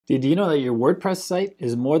Did you know that your WordPress site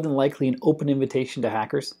is more than likely an open invitation to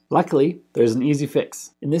hackers? Luckily, there's an easy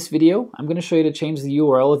fix. In this video, I'm going to show you to change the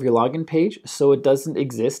URL of your login page so it doesn't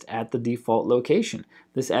exist at the default location.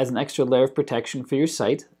 This adds an extra layer of protection for your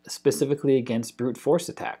site, specifically against brute force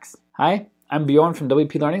attacks. Hi, I'm Bjorn from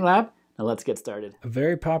WPLearningLab. Now let's get started. A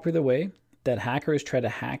very popular way that hackers try to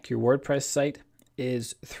hack your WordPress site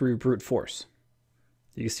is through brute force.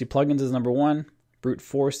 You can see plugins is number 1, brute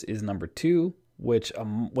force is number 2, which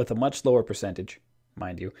with a much lower percentage,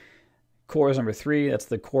 mind you. Core is number 3. That's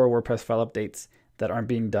the core WordPress file updates that aren't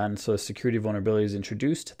being done, so a security vulnerability is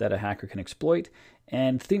introduced that a hacker can exploit,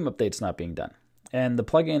 and theme updates not being done. And the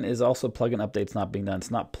plugin is also plugin updates not being done. It's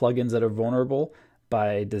not plugins that are vulnerable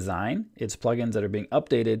by design. It's plugins that are being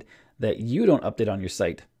updated that you don't update on your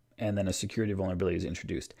site, and then a security vulnerability is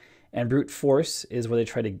introduced. And brute force is where they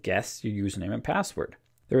try to guess your username and password.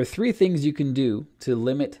 There are 3 things you can do to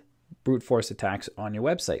limit brute force attacks on your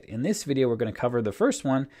website. In this video, we're going to cover the first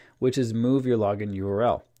one, which is move your login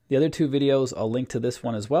URL. The other 2 videos, I'll link to this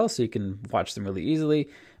one as well, so you can watch them really easily,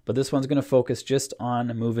 but this one's going to focus just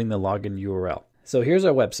on moving the login URL. So here's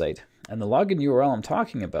our website, and the login URL I'm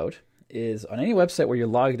talking about is on any website where you're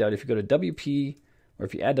logged out. If you go to WP, or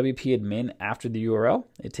if you add WP admin after the URL,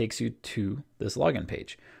 it takes you to this login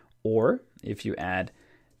page. Or if you add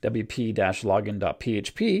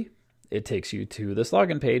wp-login.php, it takes you to this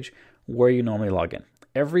login page where you normally log in.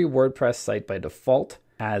 Every WordPress site by default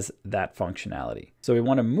has that functionality. So we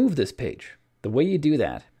want to move this page. The way you do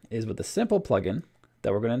that is with a simple plugin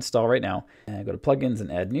that we're going to install right now. And go to plugins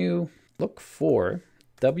and add new. Look for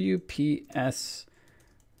WPS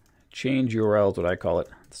change URL is what I call it.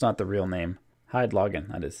 It's not the real name. Hide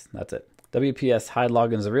login, that's it. WPS hide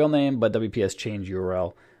login is the real name, but WPS change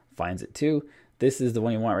URL finds it too. This is the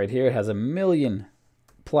one you want right here. It has 1 million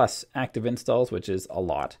plus active installs, which is a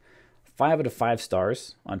lot. 5 out of 5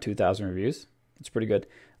 stars on 2,000 reviews. It's pretty good.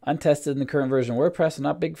 Untested in the current version of WordPress. I'm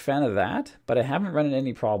not a big fan of that, but I haven't run into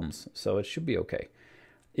any problems, so it should be okay.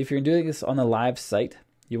 If you're doing this on a live site,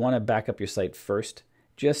 you want to back up your site first,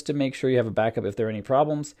 just to make sure you have a backup if there are any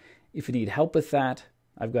problems. If you need help with that,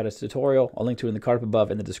 I've got a tutorial. I'll link to it in the card up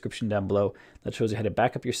above and the description down below that shows you how to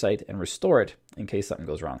back up your site and restore it in case something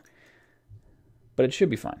goes wrong. But it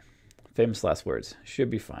should be fine. Famous last words. Should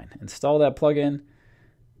be fine. Install that plugin,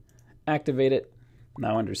 activate it.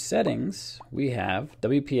 Now under settings, we have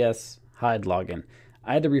WPS hide login.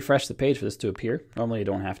 I had to refresh the page for this to appear. Normally you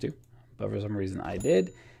don't have to, but for some reason I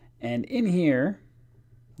did. And in here,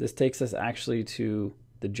 this takes us actually to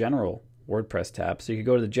the general WordPress tab. So you can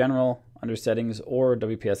go to the general under settings or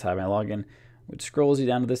WPS hide my login, which scrolls you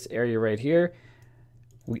down to this area right here.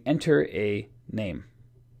 We enter a name.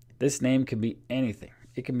 This name can be anything.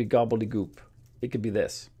 It can be gobbledygook. It could be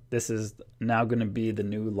this. This is now going to be the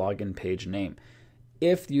new login page name.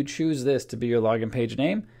 If you choose this to be your login page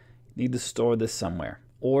name, you need to store this somewhere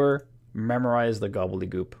or memorize the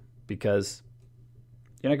gobbledygook because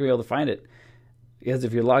you're not going to be able to find it. Because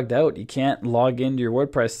if you're logged out, you can't log into your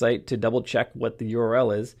WordPress site to double check what the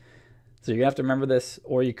URL is. So you're going to have to remember this,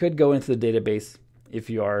 or you could go into the database if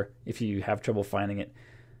you have trouble finding it.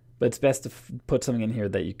 But it's best to put something in here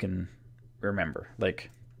that you can remember, like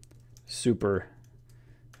super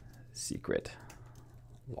secret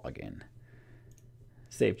login.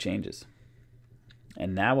 Save changes.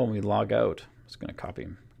 And now when we log out, I'm just going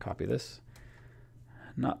to copy this.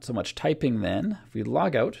 Not so much typing then. If we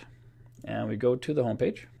log out and we go to the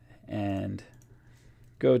homepage and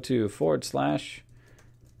go to /WP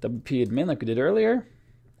admin like we did earlier,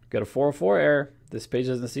 got a 404 error. This page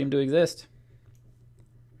doesn't seem to exist.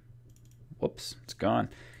 Whoops, it's gone.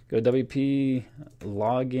 Go to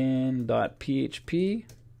wp-login.php.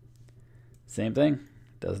 Same thing,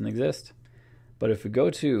 doesn't exist. But if we go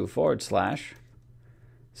to /super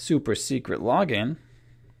secret login,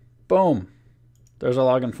 boom, there's a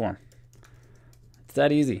login form. It's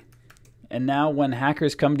that easy. And now when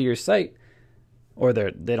hackers come to your site, or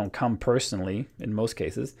they don't come personally in most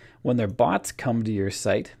cases, when their bots come to your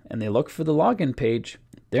site and they look for the login page,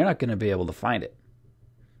 they're not going to be able to find it,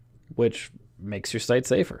 which makes your site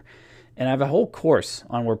safer. And I have a whole course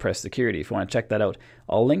on WordPress security if you want to check that out.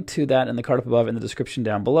 I'll link to that in the card up above in the description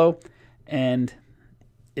down below, and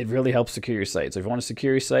it really helps secure your site. So if you want to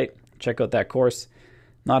secure your site, check out that course.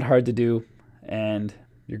 Not hard to do, and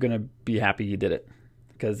you're going to be happy you did it.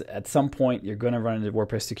 Because at some point, you're going to run into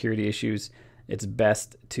WordPress security issues. It's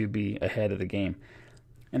best to be ahead of the game.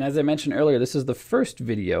 And as I mentioned earlier, this is the first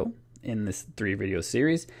video in this 3-video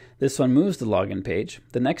series. This one moves the login page.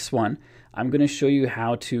 The next one, I'm going to show you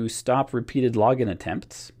how to stop repeated login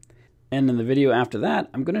attempts. And in the video after that,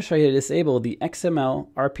 I'm going to show you how to disable the XML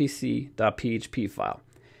rpc.php file.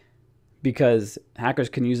 because hackers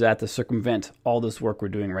can use that to circumvent all this work we're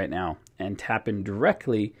doing right now and tap in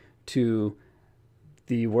directly to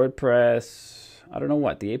the WordPress, I don't know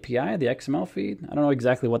what, the API, the XML feed. I don't know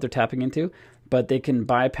exactly what they're tapping into, but they can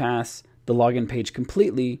bypass the login page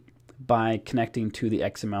completely by connecting to the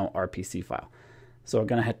XML RPC file. So we're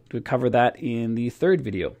going to have to cover that in the third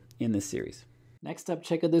video in this series. Next up,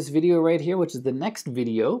 check out this video right here, which is the next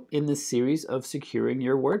video in this series of securing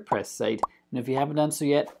your WordPress site. And if you haven't done so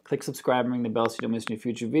yet, click subscribe and ring the bell so you don't miss any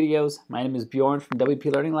future videos. My name is Bjorn from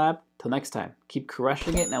WP Learning Lab. Till next time, keep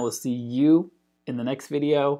crushing it, and I will see you in the next video.